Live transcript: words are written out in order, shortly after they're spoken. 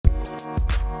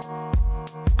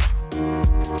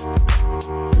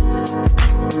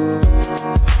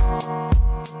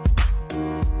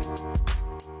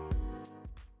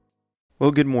Well,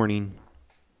 good morning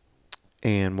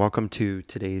and welcome to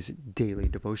today's daily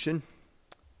devotion,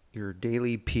 your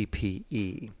daily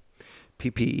PPE.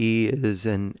 PPE is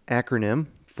an acronym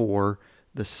for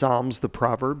the Psalms, the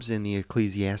Proverbs, and the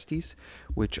Ecclesiastes,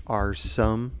 which are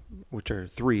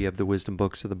three of the wisdom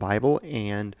books of the Bible.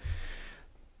 And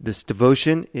this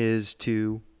devotion is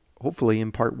to hopefully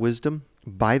impart wisdom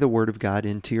by the Word of God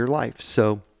into your life.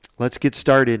 So let's get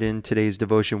started in today's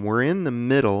devotion. We're in the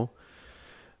middle.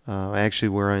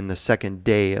 We're in the second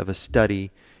day of a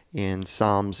study in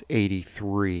Psalms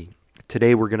 83.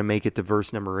 Today we're going to make it to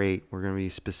verse number 8. We're going to be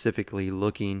specifically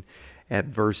looking at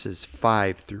verses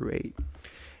 5 through 8.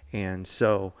 And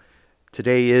so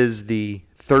today is the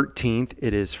 13th.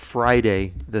 It is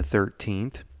Friday the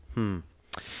 13th.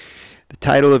 The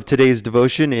title of today's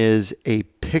devotion is A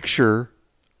Picture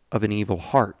of an Evil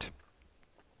Heart.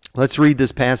 Let's read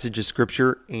this passage of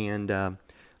Scripture and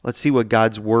let's see what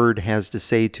God's Word has to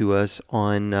say to us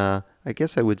on, I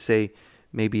guess I would say,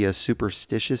 maybe a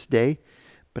superstitious day,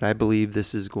 but I believe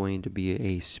this is going to be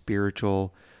a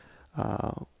spiritual,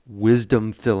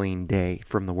 wisdom-filling day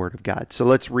from the Word of God. So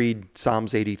let's read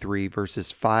Psalms 83,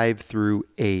 verses 5 through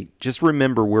 8. Just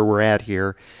remember where we're at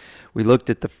here. We looked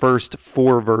at the first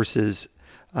 4 verses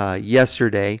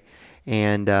yesterday,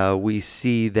 and we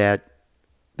see that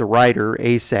the writer,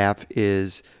 Asaph,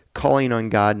 is calling on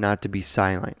God not to be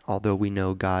silent, although we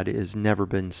know God has never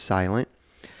been silent.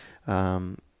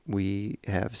 We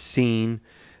have seen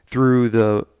through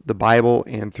the Bible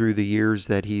and through the years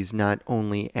that he's not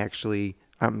only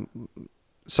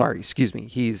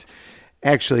he's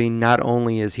actually not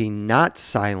only is he not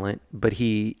silent, but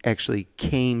he actually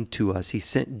came to us. He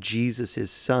sent Jesus,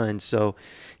 his son, so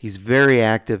he's very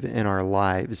active in our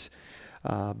lives.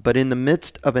 But in the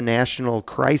midst of a national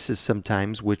crisis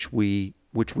sometimes, which we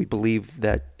believe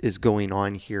that is going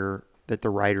on here, that the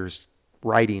writer's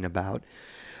writing about.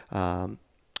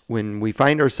 When we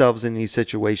find ourselves in these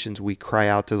situations, we cry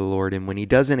out to the Lord, and when he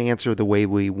doesn't answer the way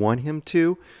we want him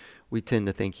to, we tend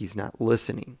to think he's not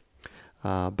listening.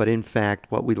 But in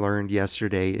fact, what we learned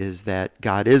yesterday is that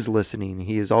God is listening.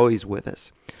 He is always with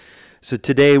us. So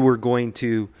today we're going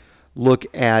to look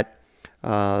at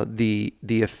the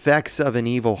effects of an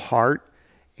evil heart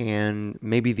and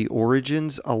maybe the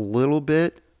origins a little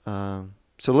bit. So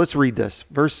let's read this.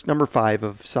 Verse number 5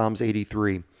 of Psalms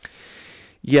 83.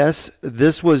 Yes,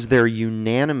 this was their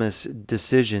unanimous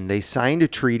decision. They signed a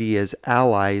treaty as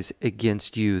allies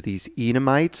against you, these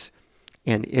Edomites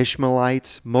and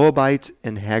Ishmaelites, Moabites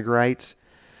and Hagrites,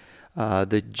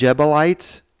 the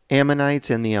Jebusites, Ammonites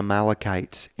and the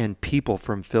Amalekites, and people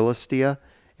from Philistia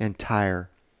and Tyre.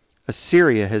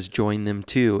 Assyria has joined them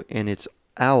too, and it's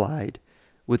allied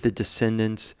with the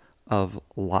descendants of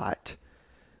Lot.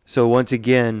 So once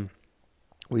again,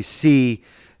 we see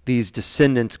these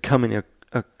descendants coming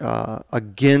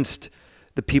against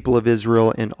the people of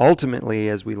Israel, and ultimately,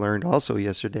 as we learned also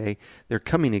yesterday, they're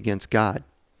coming against God.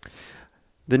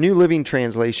 The New Living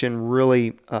Translation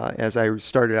really, as I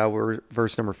started out with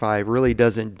verse number 5, really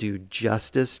doesn't do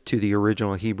justice to the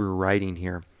original Hebrew writing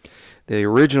here. The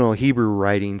original Hebrew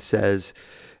writing says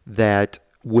that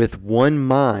with one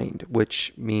mind,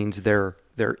 which means their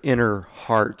inner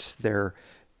hearts, their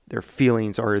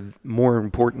feelings are more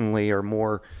importantly, or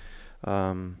more,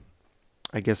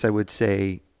 I guess I would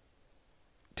say,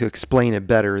 to explain it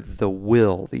better, the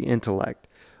will, the intellect.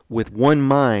 With one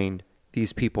mind,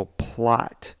 these people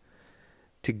plot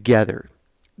together.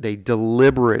 They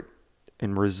deliberate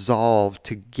and resolve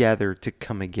together to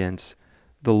come against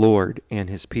the Lord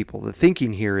and his people. The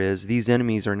thinking here is these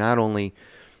enemies are not only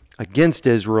against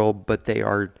Israel, but they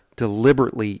are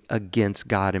deliberately against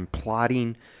God and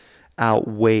plotting out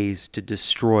ways to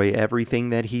destroy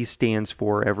everything that he stands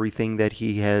for, everything that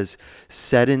he has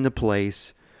set into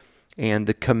place, and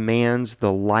the commands,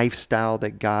 the lifestyle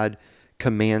that God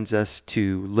commands us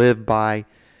to live by.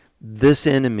 This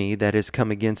enemy that has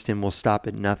come against him will stop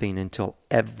at nothing until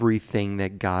everything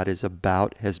that God is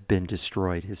about has been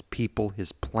destroyed. His people,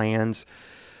 his plans,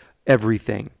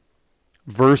 everything.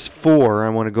 Verse 4, I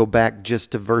want to go back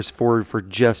just to verse 4 for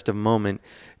just a moment,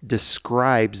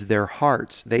 describes their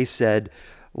hearts. They said,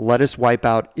 "Let us wipe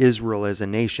out Israel as a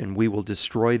nation. We will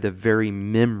destroy the very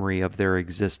memory of their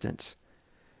existence."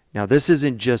 Now, this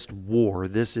isn't just war.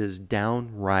 This is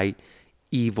downright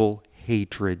evil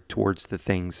hatred towards the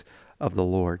things of the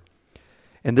Lord.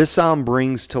 And this psalm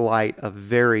brings to light a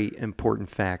very important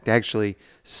fact, actually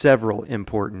several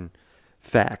important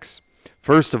facts.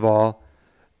 First of all,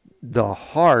 the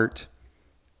heart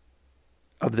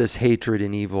of this hatred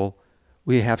and evil,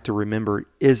 we have to remember,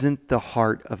 isn't the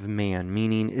heart of man,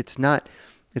 meaning it's not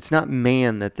It's not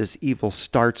man that this evil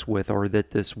starts with or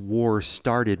that this war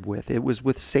started with. It was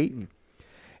with Satan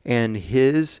and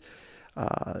his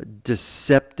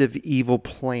deceptive evil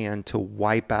plan to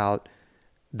wipe out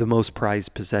the most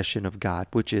prized possession of God,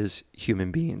 which is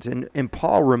human beings. And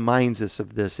Paul reminds us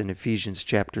of this in Ephesians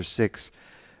chapter 6,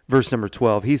 verse number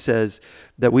 12. He says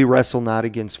that we wrestle not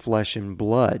against flesh and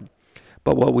blood,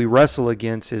 but what we wrestle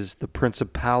against is the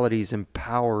principalities and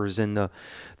powers and the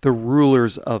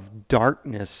rulers of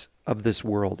darkness of this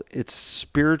world. It's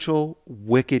spiritual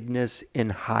wickedness in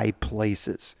high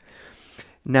places.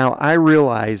 Now, I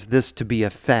realize this to be a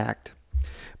fact,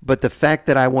 but the fact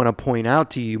that I want to point out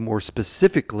to you more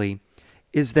specifically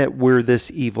is that where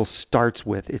this evil starts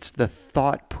with, it's the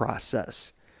thought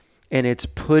process, and it's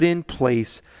put in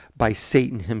place by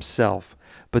Satan himself.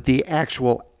 But the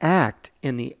actual act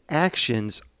and the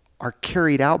actions are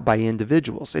carried out by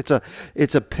individuals. It's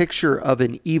a picture of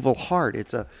an evil heart.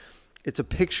 It's a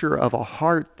picture of a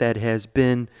heart that has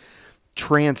been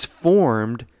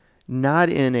transformed, not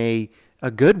in a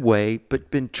good way,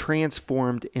 but been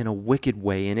transformed in a wicked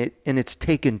way. And it's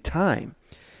taken time.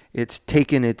 It's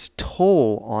taken its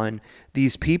toll on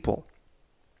these people.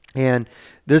 And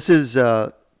this is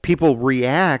people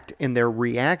react, and they're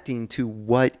reacting to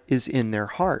what is in their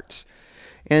hearts.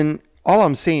 And all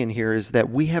I'm saying here is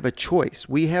that we have a choice.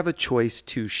 We have a choice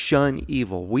to shun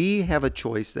evil. We have a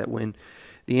choice that when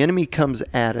the enemy comes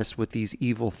at us with these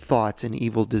evil thoughts and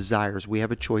evil desires, we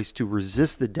have a choice to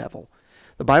resist the devil.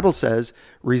 The Bible says,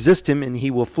 resist him and he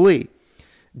will flee.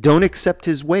 Don't accept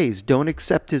his ways. Don't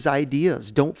accept his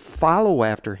ideas. Don't follow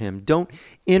after him. Don't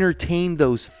entertain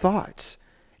those thoughts,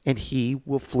 and he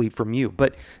will flee from you.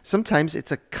 But sometimes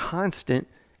it's a constant,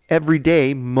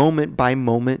 everyday, moment by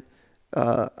moment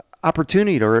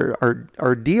opportunity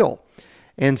or deal.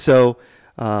 And so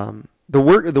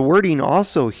the wording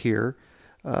also here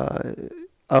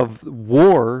of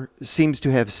war seems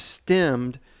to have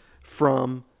stemmed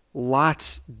from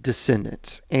Lot's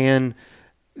descendants, and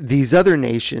these other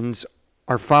nations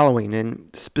are following. And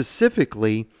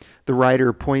specifically, the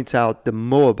writer points out the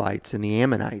Moabites and the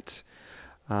Ammonites.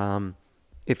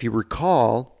 If you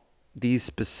recall, these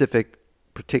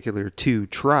particular two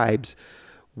tribes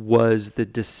was the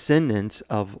descendants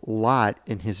of Lot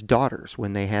and his daughters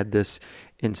when they had this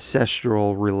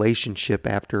ancestral relationship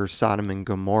after Sodom and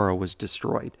Gomorrah was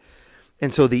destroyed.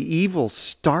 And so the evil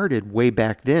started way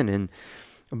back then.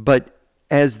 But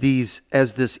as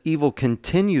this evil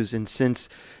continues, and since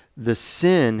the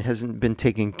sin hasn't been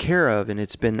taken care of and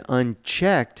it's been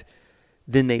unchecked,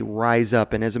 then they rise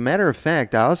up. And as a matter of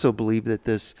fact, I also believe that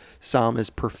this psalm is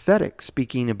prophetic,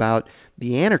 speaking about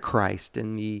the Antichrist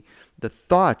and the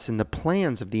thoughts and the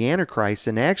plans of the Antichrist.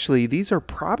 And actually, these are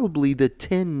probably the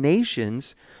 10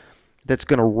 nations that's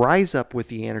going to rise up with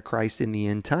the Antichrist in the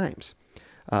end times.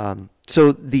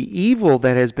 So the evil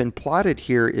that has been plotted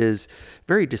here is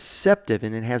very deceptive,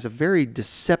 and it has a very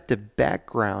deceptive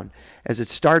background, as it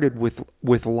started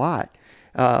with Lot.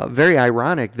 Very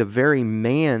ironic, the very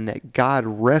man that God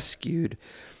rescued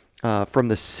from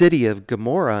the city of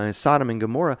Gomorrah, Sodom and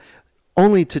Gomorrah,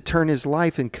 only to turn his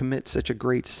life and commit such a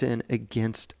great sin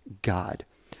against God.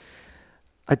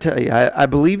 I tell you, I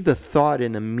believe the thought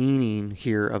and the meaning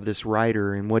here of this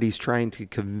writer and what he's trying to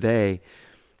convey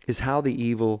is how the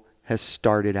evil has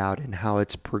started out and how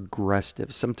it's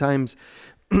progressive. Sometimes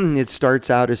it starts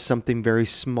out as something very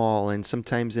small, and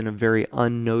sometimes in a very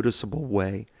unnoticeable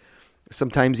way.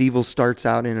 Sometimes evil starts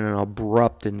out in an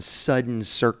abrupt and sudden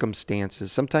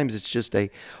circumstances. Sometimes it's just a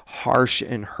harsh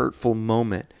and hurtful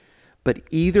moment. But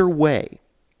either way,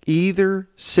 either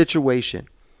situation,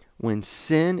 when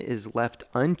sin is left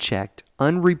unchecked,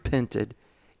 unrepented,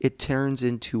 it turns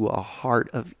into a heart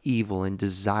of evil and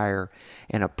desire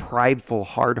and a prideful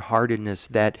hard-heartedness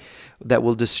that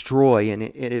will destroy. And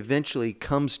it eventually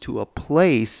comes to a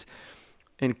place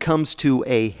and comes to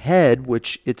a head,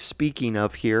 which it's speaking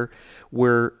of here,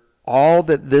 where all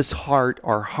that this heart,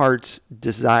 our heart's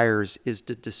desires, is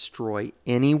to destroy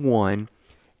anyone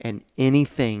and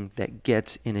anything that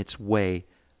gets in its way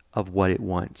of what it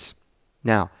wants.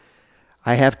 Now,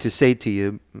 I have to say to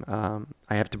you,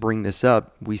 I have to bring this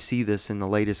up. We see this in the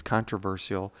latest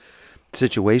controversial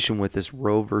situation with this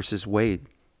Roe versus Wade.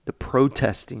 The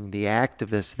protesting, the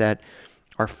activists that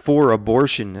are for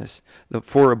abortionists,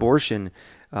 for abortion,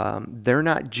 they're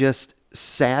not just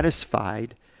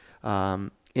satisfied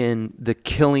in the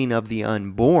killing of the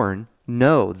unborn.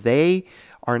 No, they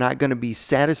are not going to be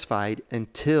satisfied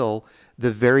until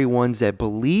the very ones that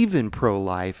believe in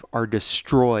pro-life are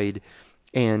destroyed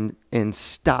and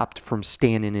stopped from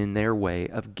standing in their way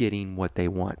of getting what they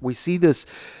want. We see this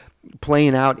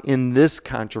playing out in this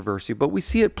controversy, but we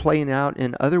see it playing out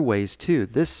in other ways too.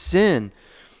 This sin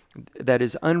that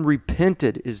is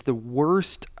unrepented is the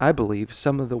worst, I believe,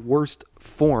 some of the worst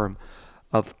form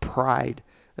of pride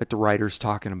that the writer's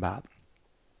talking about.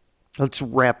 Let's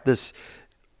wrap this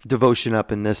devotion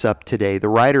up and this up today. The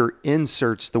writer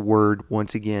inserts the word,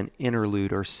 once again,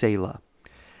 interlude or Selah.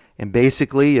 And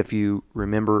basically, if you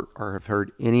remember or have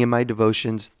heard any of my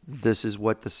devotions, this is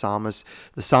what the psalmist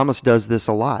does this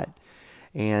a lot.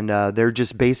 And they're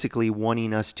just basically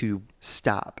wanting us to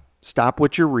stop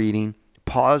what you're reading,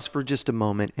 pause for just a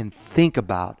moment, and think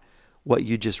about what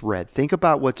you just read. Think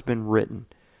about what's been written.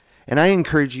 And I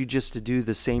encourage you just to do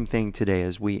the same thing today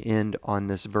as we end on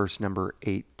this verse number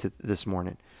 8 this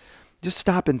morning. Just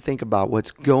stop and think about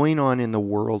what's going on in the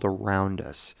world around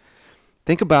us.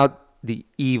 Think about the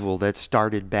evil that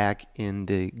started back in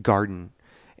the garden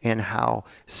and how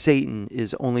Satan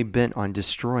is only bent on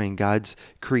destroying God's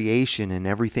creation and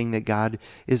everything that God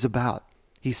is about.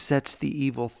 He sets the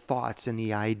evil thoughts and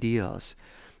the ideas.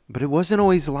 But it wasn't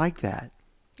always like that.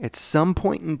 At some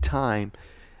point in time,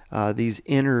 these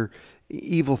inner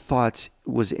evil thoughts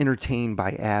was entertained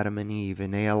by Adam and Eve,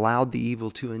 and they allowed the evil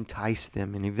to entice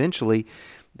them. And eventually,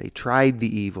 they tried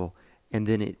the evil, and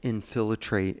then it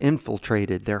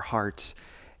infiltrated their hearts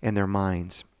and their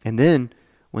minds. And then,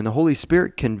 when the Holy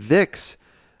Spirit convicts,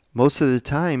 most of the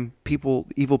time,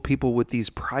 evil people with these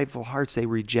prideful hearts, they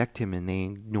reject him and they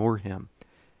ignore him.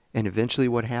 And eventually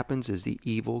what happens is the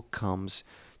evil comes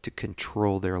to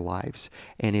control their lives.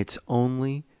 And it's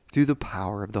only through the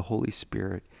power of the Holy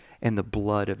Spirit and the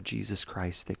blood of Jesus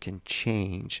Christ that can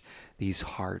change these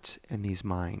hearts and these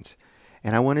minds.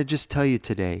 And I want to just tell you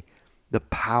today, the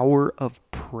power of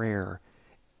prayer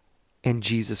and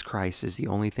Jesus Christ is the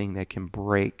only thing that can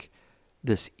break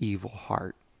this evil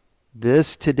heart.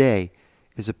 This today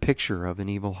is a picture of an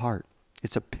evil heart.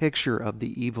 It's a picture of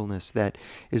the evilness that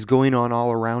is going on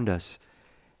all around us.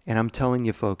 And I'm telling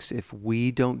you, folks, if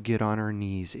we don't get on our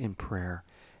knees in prayer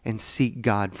and seek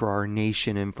God for our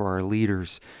nation and for our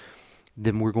leaders,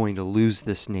 then we're going to lose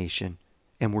this nation,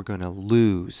 and we're going to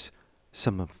lose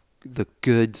some of the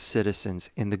good citizens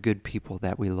and the good people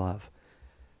that we love.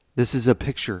 This is a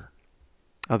picture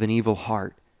of an evil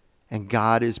heart, and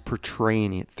God is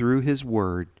portraying it through his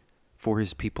word for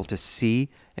his people to see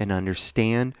and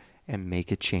understand and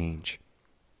make a change.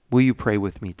 Will you pray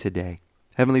with me today?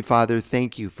 Heavenly Father,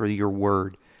 thank you for your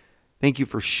word. Thank you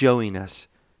for showing us,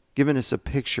 giving us a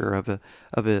picture of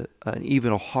an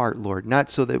evil heart, Lord, not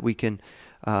so that we can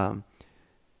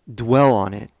dwell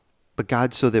on it, but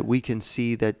God, so that we can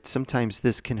see that sometimes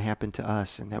this can happen to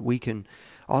us and that we can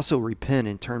also repent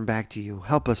and turn back to you.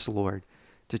 Help us, Lord,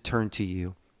 to turn to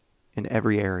you in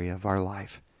every area of our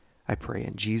life. I pray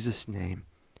in Jesus' name,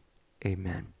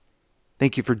 amen.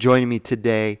 Thank you for joining me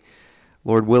today.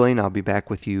 Lord willing, I'll be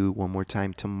back with you one more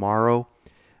time tomorrow,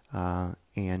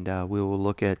 and we will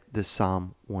look at this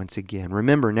psalm once again.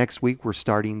 Remember, next week we're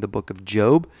starting the book of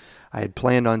Job. I had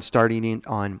planned on starting it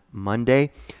on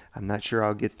Monday. I'm not sure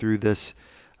I'll get through this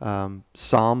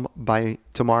psalm by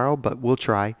tomorrow, but we'll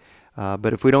try.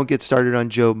 But if we don't get started on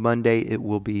Job Monday, it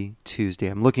will be Tuesday.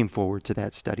 I'm looking forward to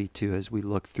that study too as we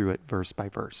look through it verse by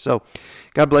verse. So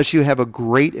God bless you. Have a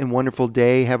great and wonderful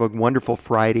day. Have a wonderful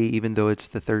Friday, even though it's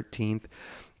the 13th.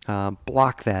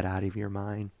 Block that out of your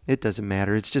mind. It doesn't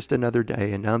matter. It's just another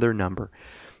day, another number.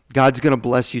 God's going to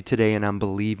bless you today, and I'm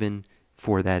believing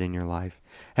for that in your life.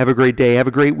 Have a great day. Have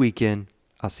a great weekend.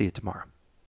 I'll see you tomorrow.